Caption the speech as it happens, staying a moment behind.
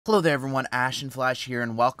Hello there everyone, Ashnflash here,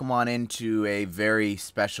 and welcome on into a very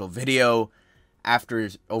special video. After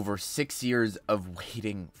over 6 years of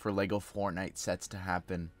waiting for LEGO Fortnite sets to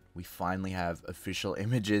happen, we finally have official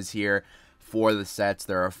images here for the sets.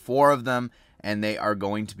 There are 4 of them, and they are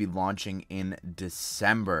going to be launching in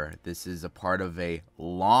December. This is a part of a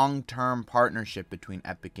long-term partnership between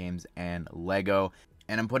Epic Games and LEGO.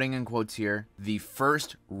 And I'm putting in quotes here, the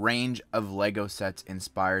first range of LEGO sets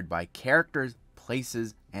inspired by characters,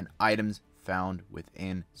 places, and items found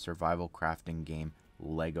within survival crafting game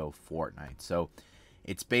LEGO Fortnite. So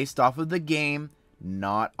it's based off of the game,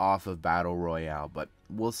 not off of Battle Royale, but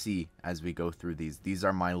we'll see as we go through these. These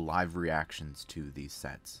are my live reactions to these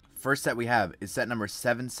sets. First set we have is set number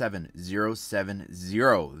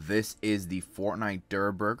 77070. This is the Fortnite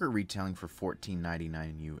Durr Burger, retailing for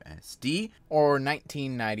 $14.99 USD or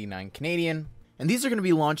 $19.99 Canadian. And these are going to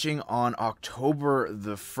be launching on October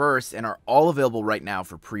the 1st and are all available right now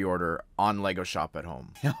for pre-order on LEGO Shop at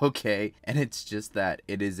Home. Okay, and it's just that.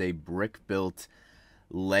 It is a brick-built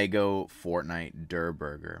LEGO Fortnite Durr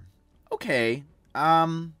Burger. Okay,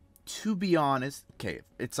 to be honest, okay,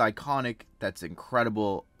 it's iconic. That's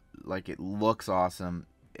incredible. Like, it looks awesome.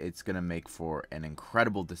 It's going to make for an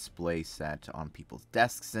incredible display set on people's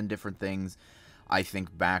desks and different things. I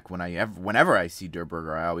think back whenever I see Durr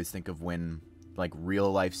Burger, I always think of when like real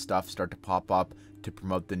life stuff start to pop up to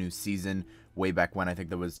promote the new season. Way back when, I think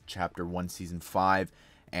there was chapter 1 season 5,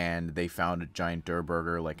 and they found a giant Durr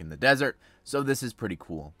Burger like in the desert. So this is pretty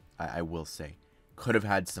cool, I will say. Could have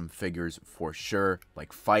had some figures for sure,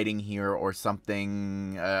 like fighting here or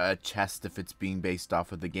something, a chest if it's being based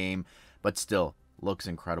off of the game, but still looks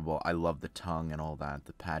incredible. I love the tongue and all that,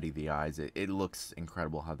 the patty, the eyes. It looks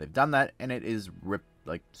incredible how they've done that, and it is ripped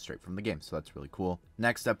like straight from the game, so that's really cool.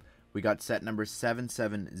 Next up, we got set number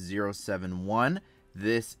 77071.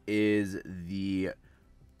 This is the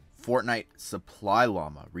Fortnite Supply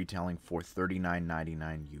Llama, retailing for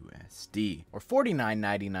 $39.99 USD or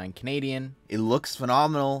 $49.99 Canadian. It looks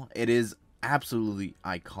phenomenal. It is absolutely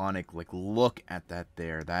iconic. Like, look at that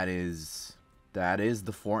there. That is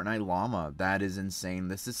the Fortnite Llama. That is insane.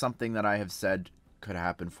 This is something that I have said could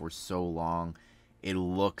happen for so long. It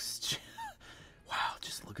looks wow,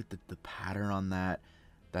 just look at the pattern on that.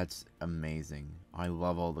 That's amazing. I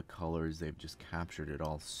love all the colors. They've just captured it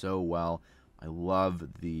all so well. I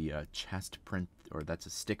love the chest print, or that's a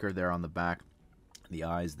sticker there on the back. The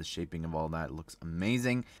eyes, the shaping of all that looks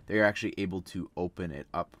amazing. They're actually able to open it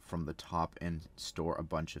up from the top and store a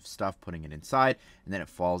bunch of stuff, putting it inside, and then it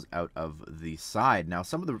falls out of the side. Now,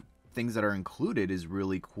 some of the things that are included is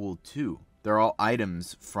really cool too. They're all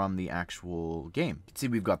items from the actual game. You can see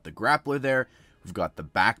we've got the grappler there. We've got the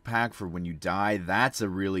backpack for when you die. That's a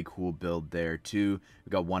really cool build there too.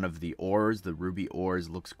 We've got one of the ores, the ruby ores,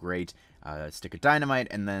 looks great. A stick of dynamite,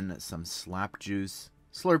 and then some slurp juice.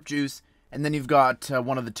 And then you've got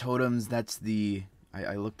one of the totems. That's the,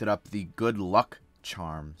 I looked it up, the good luck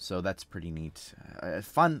charm. So that's pretty neat.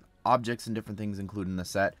 Fun objects and different things included in the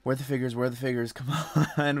set. Where are the figures? Where are the figures? Come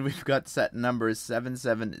on. We've got set number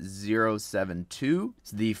 77072.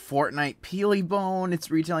 It's the Fortnite Peely Bone.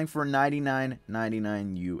 It's retailing for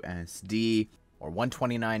 $99.99 USD or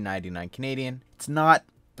 $129.99 Canadian. It's not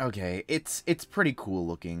okay. It's pretty cool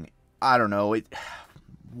looking. I don't know.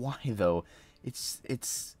 Why though?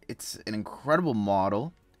 It's an incredible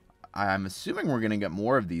model. I'm assuming we're gonna get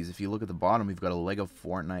more of these. If you look at the bottom, we've got a LEGO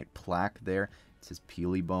Fortnite plaque there. It says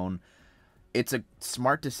Peely Bone. It's a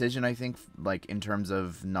smart decision, I think, like in terms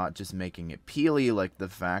of not just making it peely, like the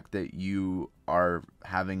fact that you are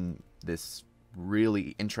having this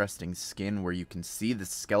really interesting skin where you can see the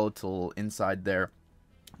skeletal inside there,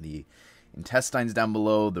 the intestines down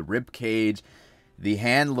below, the rib cage, the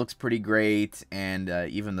hand looks pretty great, and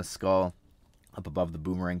even the skull up above the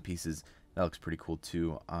boomerang pieces, that looks pretty cool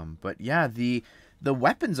too. But yeah, the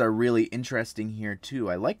weapons are really interesting here too.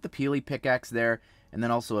 I like the Peely pickaxe there, and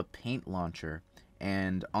then also a paint launcher.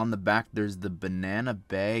 And on the back, there's the banana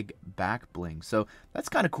bag back bling. So that's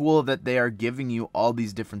kind of cool that they are giving you all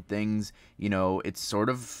these different things. You know, it's sort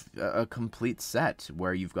of a complete set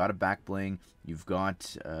where you've got a back bling, you've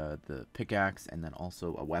got the pickaxe, and then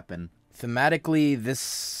also a weapon. Thematically,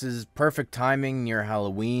 this is perfect timing near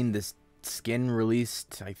Halloween. This skin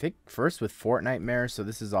released, I think, first with Fortnitemares, so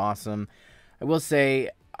this is awesome. I will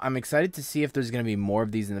say, I'm excited to see if there's going to be more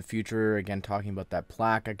of these in the future. Again, talking about that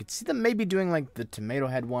plaque, I could see them maybe doing like the tomato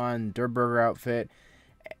head one, Durr Burger outfit,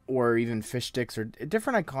 or even fish sticks, or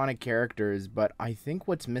different iconic characters. But I think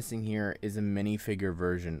what's missing here is a minifigure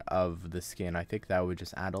version of the skin. I think that would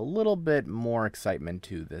just add a little bit more excitement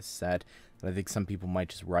to this set that I think some people might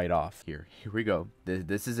just write off. Here we go.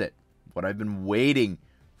 This is it. What I've been waiting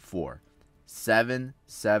 4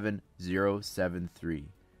 77073.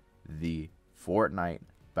 The Fortnite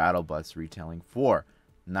Battle Bus retailing for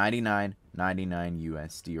 $99.99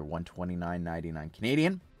 USD or $129.99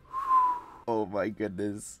 Canadian. Oh my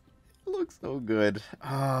goodness. It looks so good.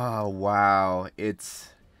 Oh, wow. It's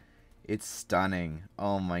stunning.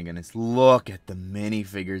 Oh my goodness. Look at the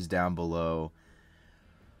minifigures down below.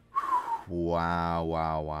 Wow,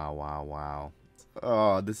 wow, wow, wow, wow.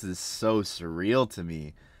 Oh, this is so surreal to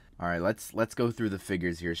me. All right, let's go through the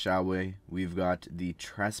figures here, shall we? We've got the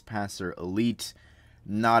Trespasser Elite.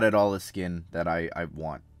 Not at all a skin that I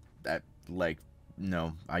want. That, like,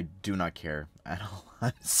 no, I do not care at all.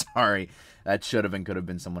 I'm sorry. That should have and could have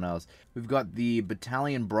been someone else. We've got the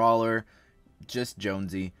Battalion Brawler. Just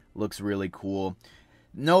Jonesy. Looks really cool.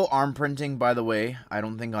 No arm printing, by the way. I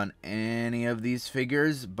don't think on any of these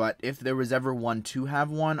figures. But if there was ever one to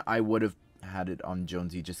have one, I would have had it on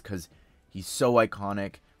Jonesy just because he's so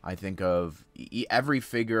iconic. I think of every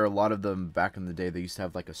figure, a lot of them back in the day, they used to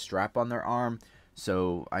have like a strap on their arm.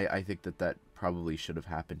 So I think that probably should have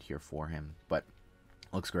happened here for him. But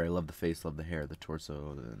looks great. I love the face, love the hair, the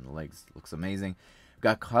torso, and the legs. Looks amazing. We've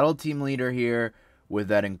got Cuddle Team Leader here with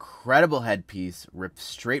that incredible headpiece ripped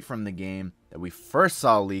straight from the game that we first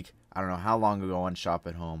saw leak, I don't know how long ago on Shop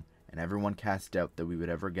at Home, and everyone cast doubt that we would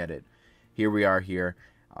ever get it. Here we are here.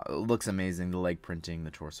 It looks amazing, the leg printing,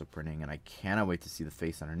 the torso printing, and I cannot wait to see the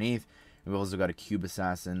face underneath. We've also got a Cube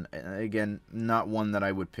Assassin. Again, not one that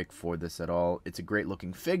I would pick for this at all. It's a great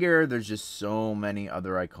looking figure. There's just so many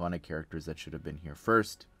other iconic characters that should have been here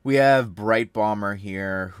first. We have Bright Bomber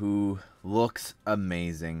here, who looks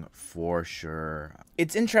amazing for sure.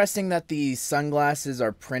 It's interesting that the sunglasses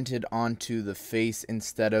are printed onto the face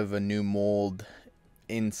instead of a new mold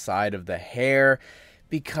inside of the hair,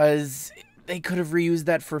 because they could have reused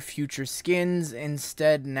that for future skins.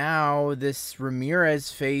 Instead, now this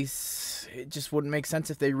Ramirez face, it just wouldn't make sense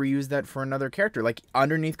if they reused that for another character. Like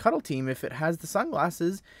underneath Cuddle Team, if it has the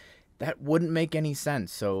sunglasses, that wouldn't make any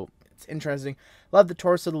sense. So it's interesting. Love the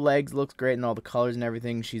torso, the legs, looks great and all the colors and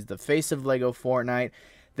everything. She's the face of LEGO Fortnite.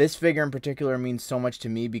 This figure in particular means so much to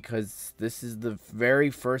me because this is the very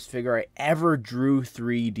first figure I ever drew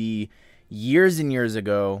 3D years and years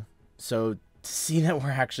ago. So to see that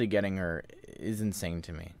we're actually getting her is insane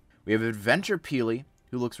to me. We have Adventure Peely,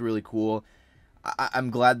 who looks really cool.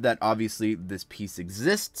 I'm glad that obviously this piece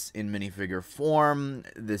exists in minifigure form.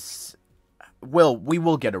 We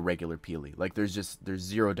will get a regular Peely. Like there's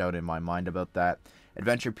zero doubt in my mind about that.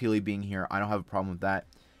 Adventure Peely being here, I don't have a problem with that.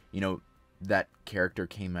 You know, that character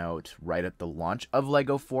came out right at the launch of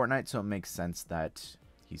LEGO Fortnite, so it makes sense that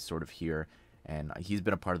he's sort of here, and he's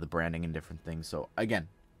been a part of the branding and different things. So again,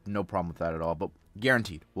 no problem with that at all, but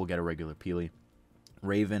guaranteed we'll get a regular Peely.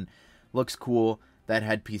 Raven looks cool. That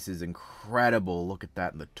headpiece is incredible. Look at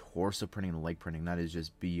that, and the torso printing, the leg printing, that is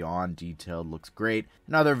just beyond detailed. Looks great.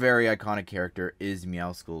 Another very iconic character is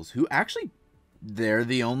Meowskulls, who actually, they're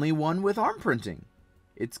the only one with arm printing.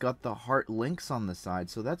 It's got the heart links on the side,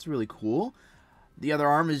 so that's really cool. The other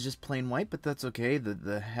arm is just plain white, but that's okay.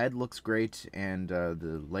 The head looks great, and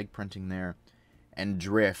the leg printing there. And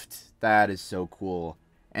Drift, that is so cool.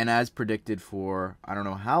 And as predicted for I don't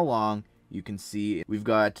know how long, you can see we've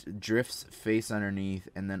got Drift's face underneath,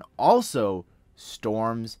 and then also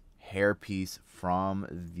Storm's hairpiece from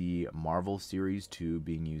the Marvel Series 2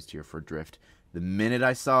 being used here for Drift. The minute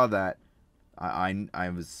I saw that, I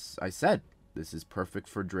said, this is perfect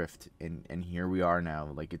for Drift, and here we are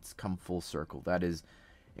now. Like, it's come full circle. That is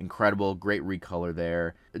incredible. Great recolor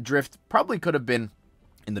there. Drift probably could have been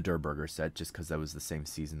in the Durr Burger set just because that was the same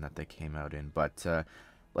season that they came out in, but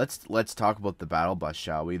let's talk about the battle bus,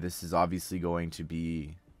 shall we? This is obviously going to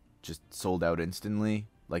be just sold out instantly.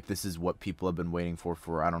 Like, this is what people have been waiting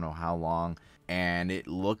for I don't know how long, and it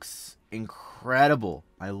looks incredible.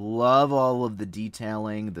 I love all of the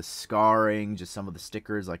detailing, the scarring, just some of the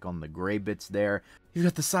stickers like on the gray bits there. You've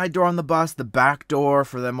got the side door on the bus, the back door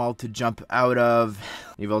for them all to jump out of.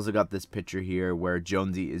 You've also got this picture here where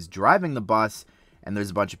Jonesy is driving the bus, and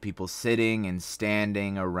there's a bunch of people sitting and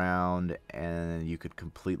standing around, and you could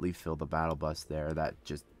completely fill the battle bus there. That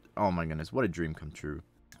just, oh my goodness, what a dream come true.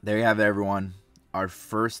 There you have it, everyone. Our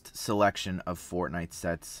first selection of Fortnite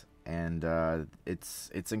sets, and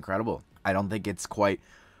it's incredible. I don't think it's quite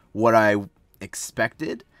what I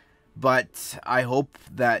expected, but I hope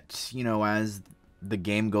that, you know, as the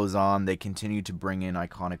game goes on, they continue to bring in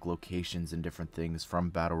iconic locations and different things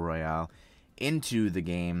from Battle Royale into the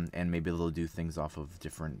game, and maybe they'll do things off of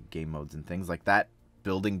different game modes and things like that.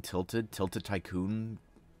 Building Tilted Tycoon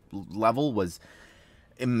level was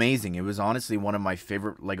amazing. It was honestly one of my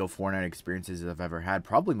favorite LEGO Fortnite experiences I've ever had.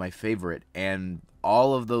 Probably my favorite. And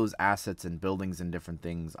all of those assets and buildings and different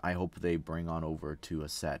things, I hope they bring on over to a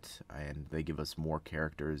set. And they give us more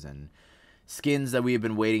characters and skins that we have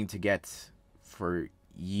been waiting to get for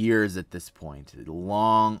years at this point.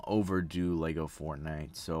 Long overdue LEGO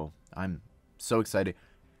Fortnite. So I'm so excited.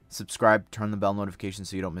 Subscribe, turn the bell notification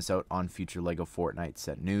so you don't miss out on future LEGO Fortnite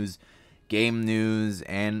set news, game news,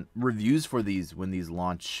 and reviews for these when these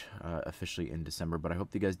launch officially in December. But I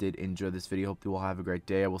hope you guys did enjoy this video. Hope you all have a great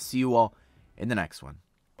day. I will see you all in the next one.